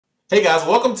Hey guys,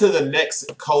 welcome to the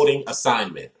next coding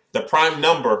assignment, the prime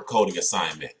number coding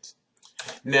assignment.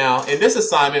 Now, in this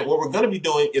assignment, what we're going to be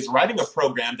doing is writing a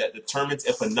program that determines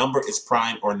if a number is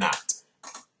prime or not.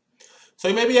 So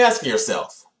you may be asking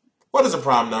yourself, what is a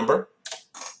prime number?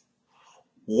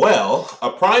 Well, a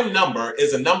prime number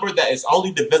is a number that is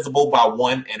only divisible by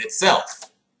 1 and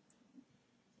itself.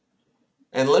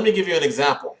 And let me give you an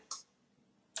example.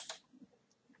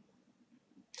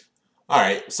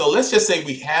 Alright, so let's just say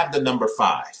we have the number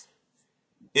 5.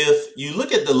 If you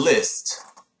look at the list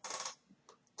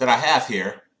that I have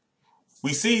here,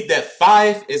 we see that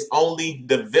 5 is only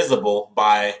divisible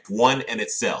by 1 and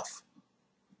itself.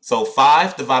 So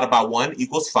 5 divided by 1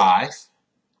 equals 5,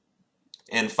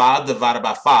 and 5 divided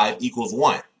by 5 equals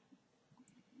 1.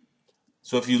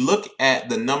 So if you look at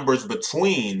the numbers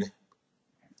between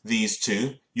these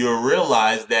two, you'll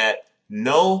realize that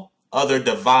no other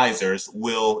divisors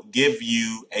will give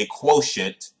you a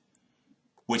quotient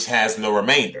which has no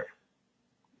remainder.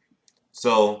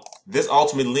 So this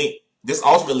ultimately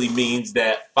means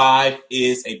that 5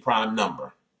 is a prime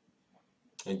number.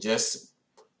 And just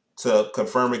to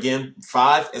confirm again,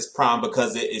 5 is prime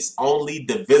because it is only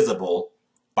divisible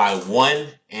by 1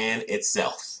 and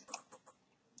itself.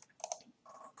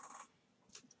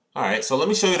 Alright, so let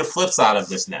me show you the flip side of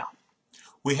this now.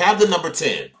 We have the number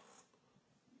 10.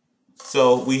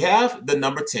 So we have the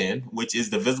number 10, which is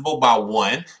divisible by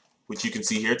 1, which you can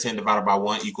see here, 10 divided by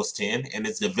 1 equals 10, and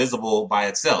it's divisible by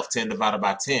itself. 10 divided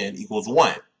by 10 equals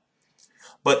 1.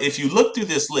 But if you look through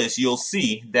this list, you'll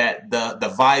see that the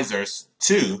divisors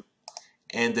 2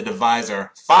 and the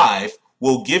divisor 5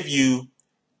 will give you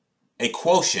a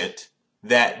quotient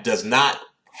that does not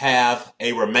have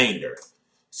a remainder.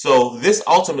 So this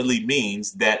ultimately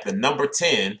means that the number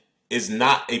 10 is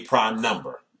not a prime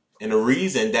number. And the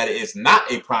reason that it is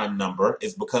not a prime number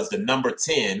is because the number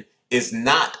 10 is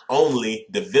not only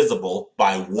divisible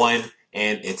by 1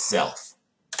 and itself.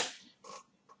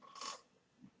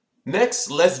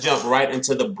 Next, let's jump right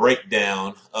into the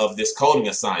breakdown of this coding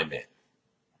assignment.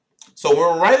 So when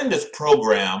we're writing this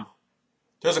program,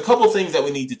 there's a couple things that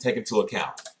we need to take into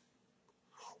account.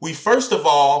 We first of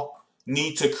all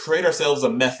need to create ourselves a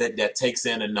method that takes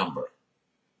in a number.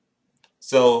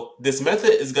 So this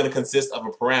method is going to consist of a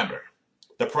parameter.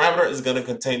 The parameter is going to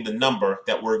contain the number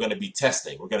that we're going to be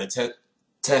testing. We're going to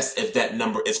test if that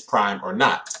number is prime or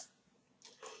not.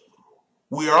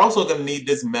 We are also going to need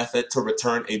this method to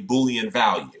return a Boolean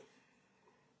value.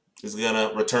 It's going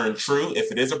to return true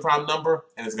if it is a prime number,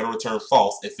 and it's going to return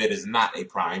false if it is not a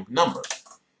prime number.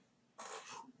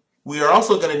 We are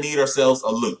also going to need ourselves a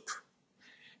loop.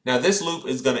 Now this loop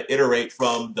is going to iterate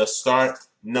from the start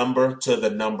number to the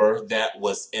number that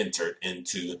was entered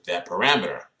into that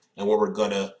parameter. And what we're going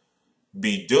to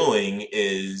be doing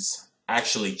is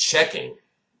actually checking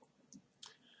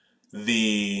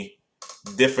the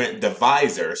different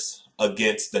divisors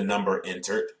against the number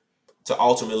entered to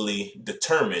ultimately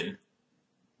determine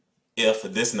if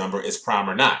this number is prime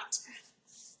or not.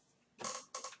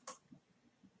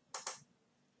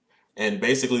 And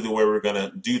basically the way we're going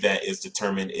to do that is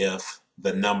determine if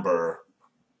the number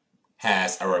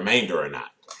has a remainder or not.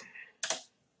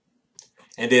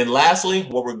 And then lastly,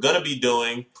 what we're going to be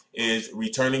doing is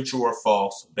returning true or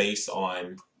false based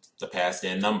on the passed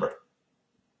in number.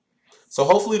 So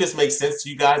hopefully this makes sense to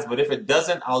you guys, but if it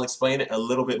doesn't, I'll explain it a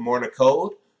little bit more in the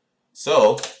code.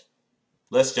 So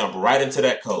let's jump right into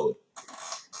that code.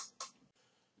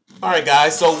 Alright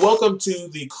guys, so welcome to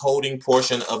the coding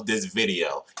portion of this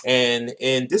video. And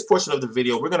in this portion of the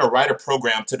video, we're going to write a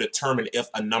program to determine if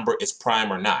a number is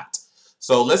prime or not.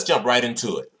 So let's jump right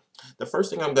into it. The first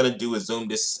thing I'm going to do is zoom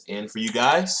this in for you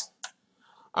guys.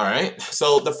 Alright,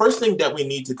 so the first thing that we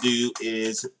need to do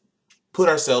is put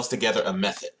ourselves together a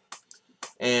method.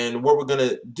 And what we're going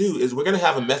to do is we're going to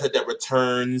have a method that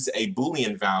returns a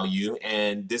Boolean value,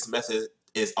 and this method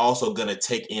is also going to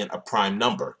take in a prime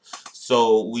number.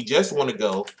 So we just want to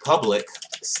go public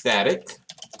static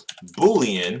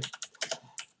Boolean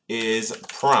is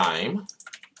prime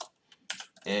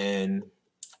and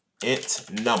int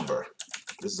number.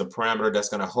 This is a parameter that's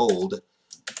going to hold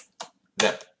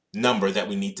that number that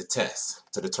we need to test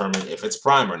to determine if it's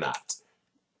prime or not.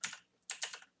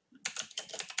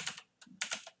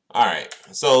 Alright,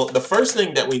 so the first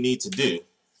thing that we need to do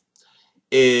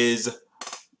is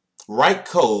write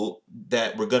code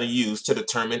that we're going to use to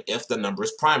determine if the number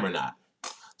is prime or not.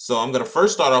 So I'm going to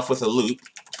first start off with a loop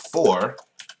for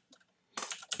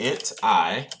int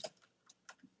I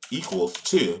equals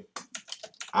 2.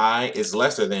 I is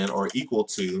lesser than or equal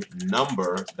to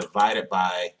number divided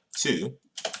by 2,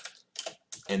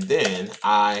 and then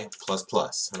I plus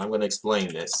plus. And I'm going to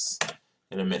explain this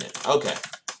in a minute. Okay,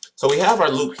 so we have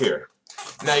our loop here.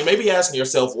 Now you may be asking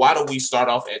yourself, why do we start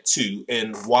off at 2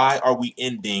 and why are we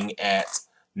ending at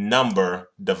number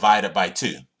divided by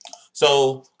 2?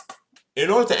 So in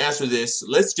order to answer this,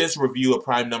 let's just review a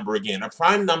prime number again. A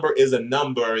prime number is a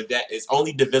number that is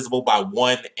only divisible by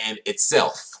 1 and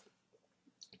itself.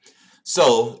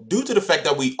 So due to the fact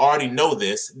that we already know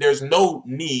this, there's no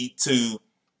need to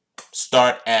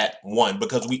start at 1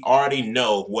 because we already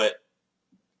know what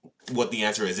the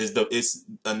answer is. It's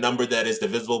a number that is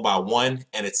divisible by 1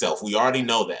 and itself. We already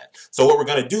know that. So what we're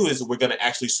going to do is we're going to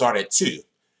actually start at 2.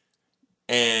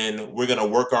 And we're going to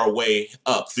work our way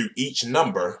up through each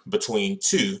number between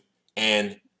 2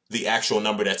 and the actual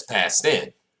number that's passed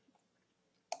in.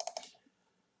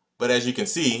 But as you can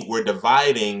see, we're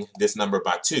dividing this number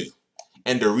by 2.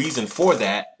 And the reason for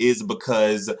that is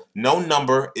because no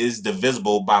number is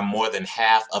divisible by more than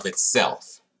half of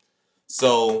itself.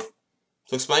 So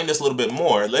to explain this a little bit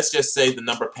more, let's just say the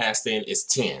number passed in is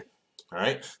 10. All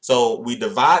right. So we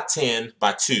divide 10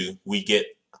 by 2, we get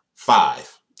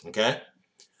 5. Okay.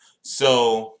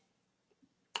 So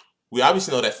we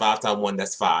obviously know that 5 times 1,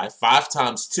 that's 5. 5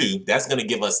 times 2, that's going to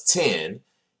give us 10.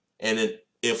 And then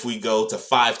if we go to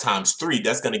 5 times 3,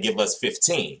 that's going to give us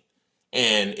 15.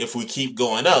 And if we keep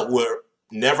going up, we're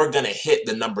never going to hit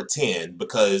the number 10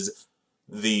 because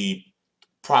the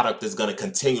product is going to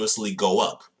continuously go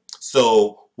up.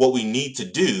 So what we need to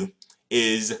do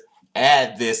is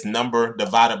add this number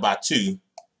divided by 2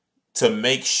 to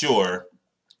make sure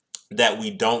that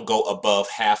we don't go above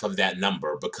half of that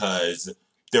number, because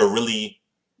there really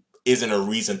isn't a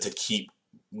reason to keep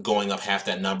going up half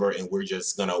that number, and we're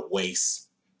just going to waste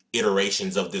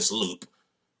iterations of this loop,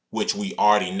 which we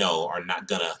already know are not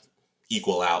going to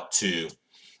equal out to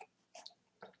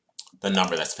the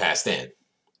number that's passed in.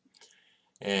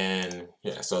 And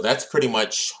yeah, so that's pretty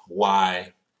much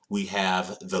why we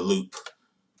have the loop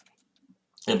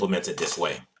implemented this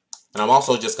way. And I'm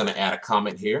also just going to add a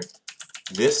comment here.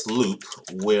 This loop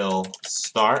will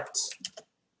start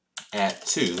at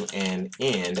 2 and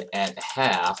end at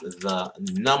half the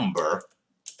number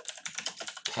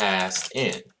passed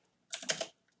in.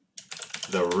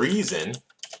 The reason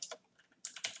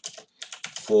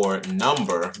for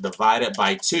number divided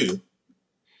by 2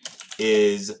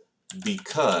 is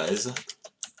because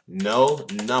no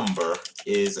number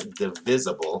is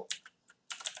divisible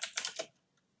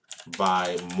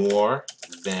by more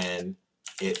than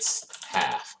its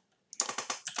half.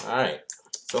 All right,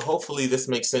 so hopefully this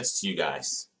makes sense to you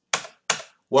guys.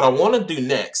 What I want to do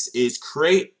next is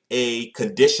create a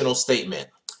conditional statement.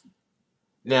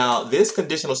 Now, this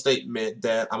conditional statement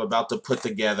that I'm about to put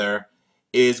together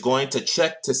is going to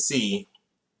check to see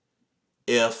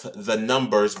if the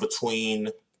numbers between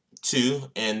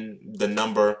 2 and the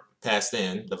number passed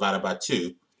in divided by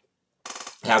 2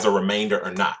 has a remainder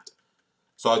or not.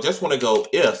 So I just want to go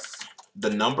if the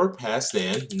number passed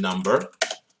in, number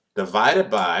divided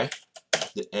by,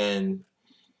 and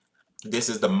this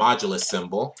is the modulus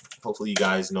symbol. Hopefully you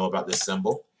guys know about this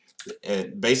symbol.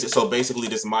 And basically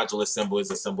this modulus symbol is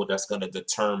a symbol that's going to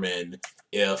determine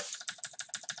if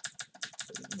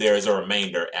there is a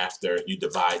remainder after you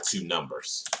divide two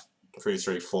numbers. Pretty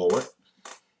straightforward.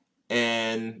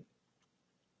 And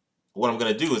what I'm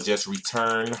going to do is just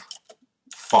return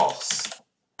false.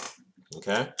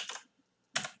 Okay?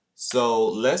 So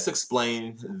let's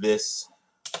explain this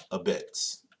a bit.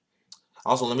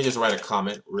 Also, let me just write a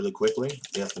comment really quickly.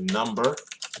 If number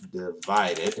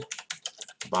divided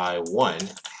by 1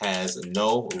 has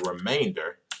no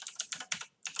remainder,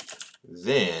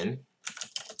 then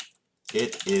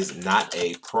it is not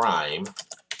a prime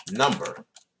number.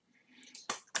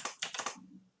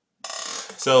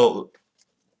 So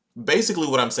basically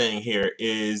what I'm saying here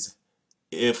is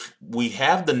if we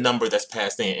have the number that's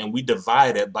passed in and we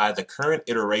divide it by the current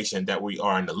iteration that we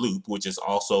are in the loop, which is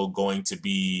also going to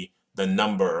be the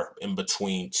number in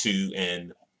between 2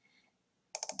 and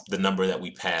the number that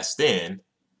we passed in,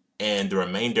 and the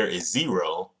remainder is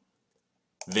 0,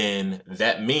 then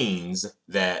that means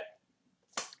that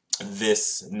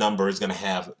this number is going to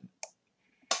have,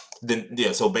 then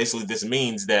yeah, so basically this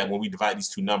means that when we divide these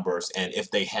two numbers and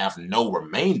if they have no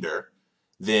remainder,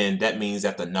 then that means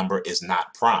that the number is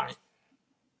not prime.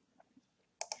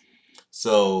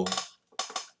 So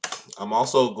I'm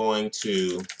also going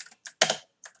to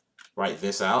write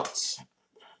this out,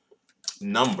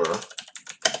 number,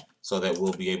 so that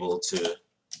we'll be able to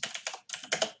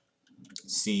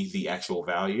see the actual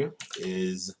value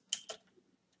is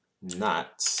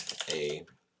not a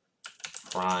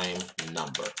prime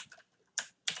number.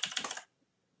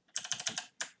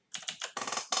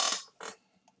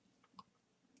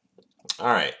 All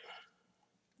right.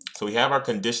 So we have our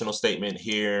conditional statement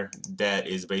here that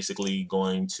is basically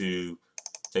going to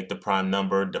take the prime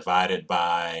number divided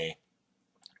by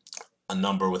a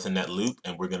number within that loop,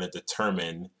 and we're going to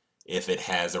determine if it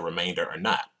has a remainder or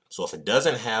not. So if it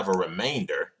doesn't have a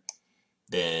remainder,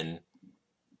 then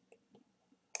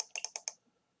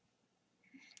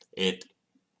it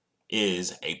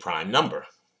is a prime number,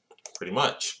 pretty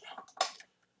much.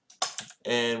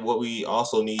 And what we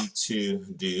also need to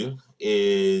do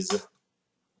is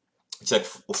check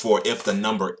for if the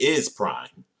number is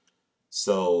prime.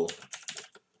 So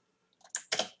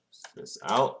this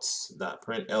out dot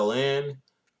println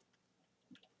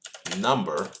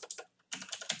number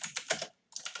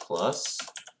plus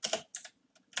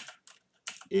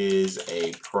is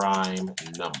a prime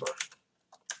number.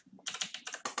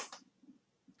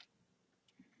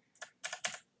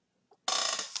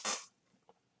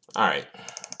 All right.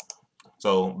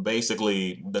 So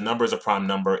basically, the number is a prime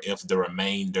number if the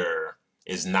remainder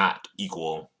is not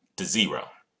equal to 0.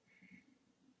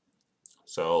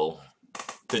 So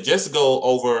to just go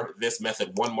over this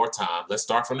method one more time, let's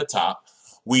start from the top.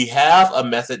 We have a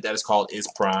method that is called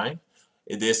isPrime.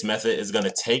 This method is going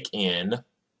to take in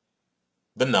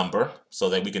the number so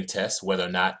that we can test whether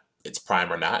or not it's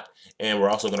prime or not. And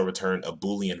we're also going to return a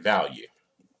Boolean value.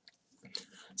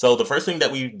 So the first thing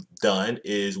that we've done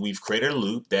is we've created a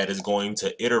loop that is going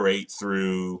to iterate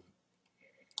through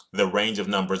the range of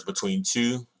numbers between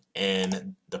 2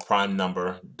 and the prime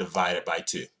number divided by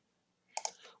 2.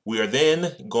 We are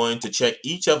then going to check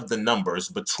each of the numbers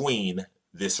between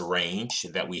this range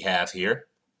that we have here.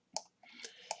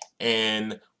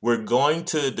 And we're going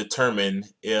to determine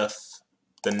if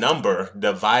the number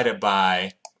divided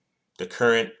by the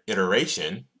current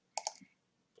iteration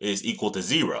is equal to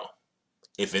 0.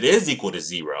 If it is equal to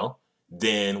 0,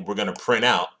 then we're going to print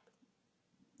out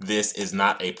this is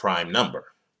not a prime number.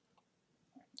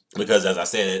 Because as I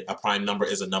said, a prime number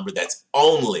is a number that's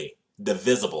only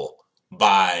divisible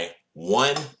by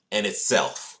 1 and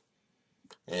itself.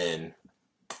 And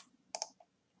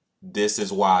this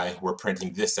is why we're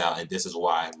printing this out, and this is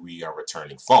why we are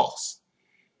returning false.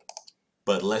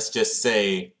 But let's just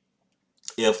say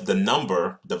if the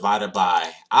number divided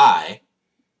by I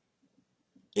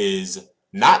is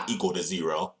not equal to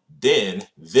 0, then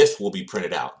this will be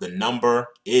printed out. The number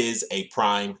is a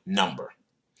prime number.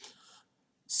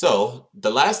 So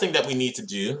the last thing that we need to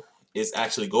do is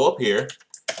actually go up here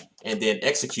and then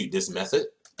execute this method.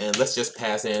 And let's just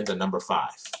pass in the number 5.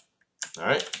 All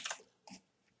right.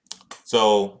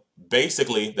 So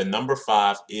basically the number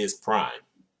 5 is prime.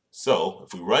 So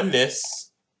if we run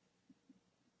this,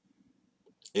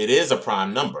 it is a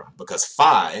prime number because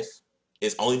 5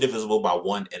 is only divisible by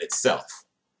 1 in itself.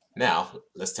 Now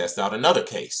let's test out another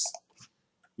case.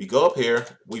 We go up here,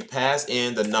 we pass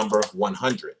in the number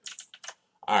 100.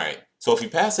 All right, so if we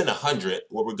pass in 100,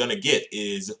 what we're going to get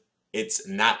is it's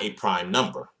not a prime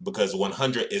number because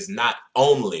 100 is not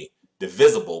only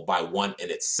divisible by 1 in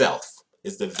itself.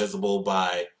 It's divisible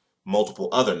by multiple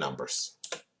other numbers.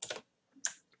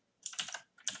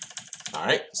 All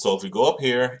right, so if we go up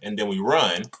here and then we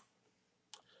run,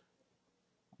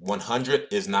 100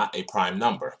 is not a prime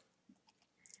number.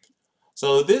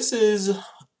 So this is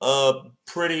a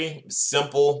pretty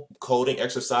simple coding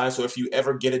exercise. So if you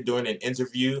ever get it during an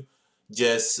interview,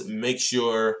 just make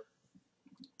sure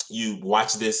you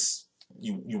watch this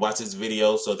you watch this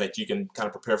video so that you can kind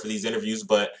of prepare for these interviews.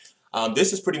 But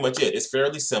this is pretty much it. It's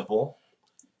fairly simple.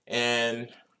 And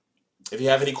if you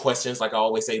have any questions, like I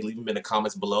always say, leave them in the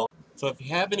comments below. So if you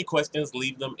have any questions,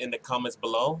 leave them in the comments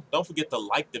below. Don't forget to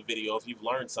like the video if you've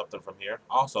learned something from here.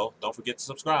 Also, don't forget to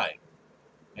subscribe.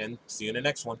 And see you in the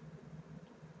next one.